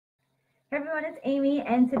Hey everyone, it's Amy,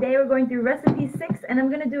 and today we're going through recipe 6, and I'm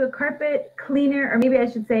going to do a carpet cleaner, or maybe I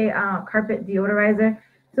should say carpet deodorizer.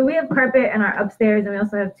 So we have carpet in our upstairs, and we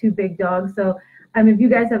also have 2 big dogs. So if you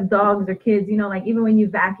guys have dogs or kids, you know, like even when you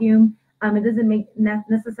vacuum, it doesn't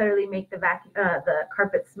necessarily make the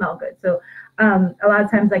carpet smell good. So a lot of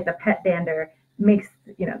times, like the pet dander makes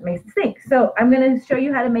it stink. So I'm going to show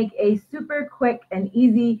you how to make a super quick and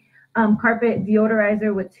easy carpet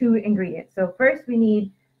deodorizer with 2 ingredients. So first we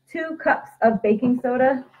need 2 cups of baking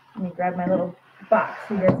soda. Let me grab my little box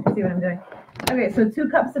so you guys can see what I'm doing. Okay, so 2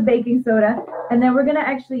 cups of baking soda, and then we're gonna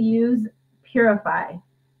actually use Purify.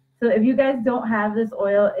 So if you guys don't have this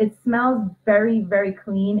oil, it smells very, very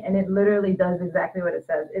clean, and it literally does exactly what it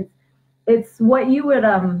says. It's what you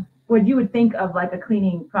would think of like a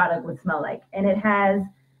cleaning product would smell like, and it has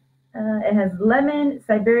lemon,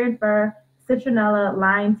 Siberian fir, citronella,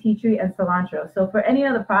 lime, tea tree, and cilantro. So for any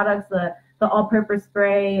of the products, the all-purpose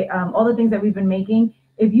spray, all the things that we've been making,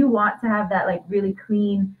 if you want to have that like really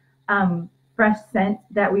clean, fresh scent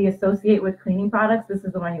that we associate with cleaning products, this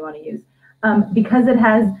is the one you want to use. Because it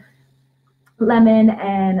has lemon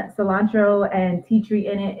and cilantro and tea tree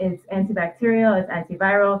in it, it's antibacterial, it's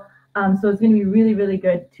antiviral, so it's going to be really, really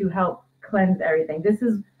good to help cleanse everything. This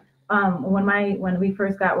is when we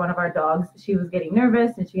first got one of our dogs, she was getting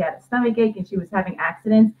nervous and she had a stomach ache and she was having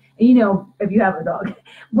accidents. And you know, if you have a dog,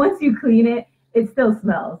 once you clean it, it still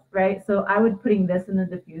smells, right? So I would putting this in the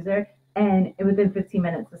diffuser, and within 15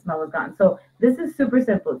 minutes, the smell is gone. So this is super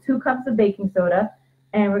simple. 2 cups of baking soda,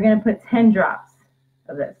 and we're gonna put 10 drops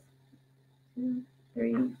of this. 2,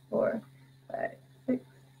 3, 4, 5, 6,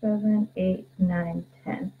 7, 8, 9,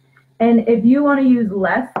 10. And if you want to use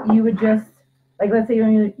less, you would just, like, let's say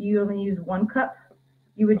you only use 1 cup,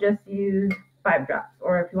 you would just use 5 drops.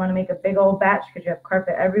 Or if you want to make a big old batch because you have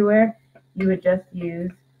carpet everywhere, you would just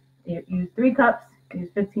use 3 cups, use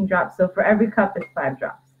 15 drops. So for every cup, it's 5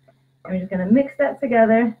 drops. And we're just going to mix that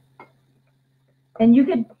together. And you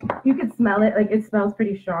could smell it, like it smells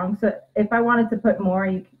pretty strong. So if I wanted to put more,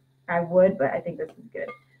 I would, but I think this is good.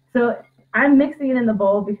 So I'm mixing it in the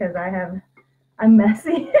bowl because I'm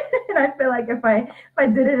messy, and I feel like if I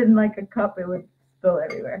did it in like a cup, it would spill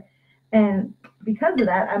everywhere. And because of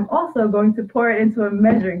that, I'm also going to pour it into a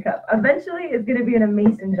measuring cup. Eventually, it's going to be in a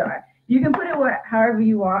mason jar. You can put it however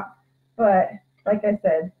you want, but like I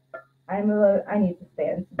said, I need to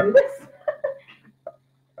stand to do this.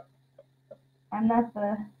 I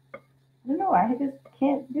don't know, I just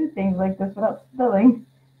can't do things like this without spilling.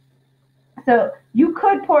 So you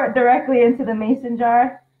could pour it directly into the mason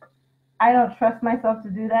jar. I don't trust myself to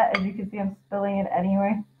do that. As you can see, I'm spilling it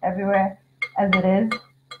everywhere as it is.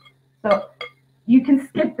 So you can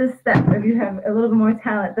skip this step if you have a little bit more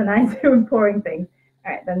talent than I do in pouring things.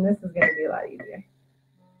 All right, then this is going to be a lot easier.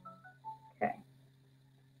 Okay.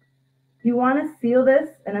 You want to seal this,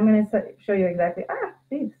 and I'm going to show you exactly.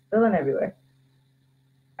 See, it's spilling everywhere.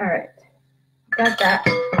 All right, got that.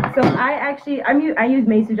 So I use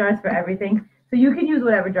mason jars for everything. So you can use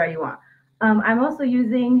whatever jar you want. I'm also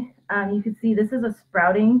using, you can see this is a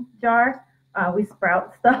sprouting jar. We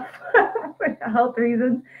sprout stuff for health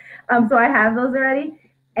reasons. So I have those already,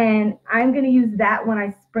 and I'm going to use that when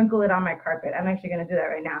I sprinkle it on my carpet. I'm actually going to do that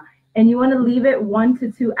right now. And you want to leave it 1 to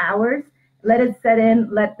 2 hours. Let it set in.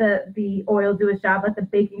 Let the oil do its job. Let the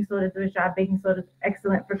baking soda do its job. Baking soda is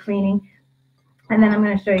excellent for cleaning. And then I'm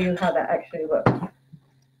going to show you how that actually looks.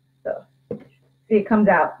 So see, it comes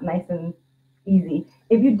out nice and easy.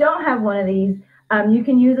 If you don't have one of these, you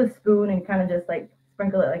can use a spoon and kind of just like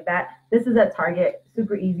sprinkle it like that. This is at Target,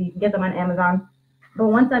 super easy. You can get them on Amazon. But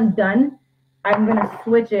once I'm done, I'm going to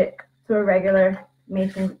switch it to a regular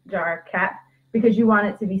mason jar cap because you want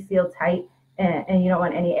it to be sealed tight and you don't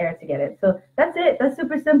want any air to get it. So that's it. That's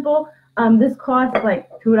super simple. This costs like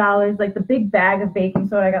 $2. Like the big bag of baking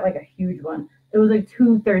soda, I got like a huge one. It was like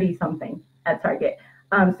 $2.30 something at Target.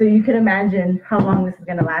 So you can imagine how long this is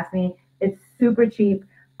going to last me. It's super cheap.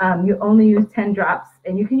 You only use 10 drops,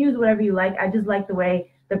 and you can use whatever you like. I just like the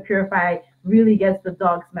way the Purify really gets the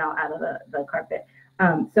dog smell out of the carpet.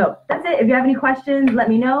 So that's it. If you have any questions, let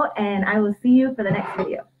me know, and I will see you for the next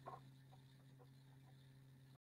video.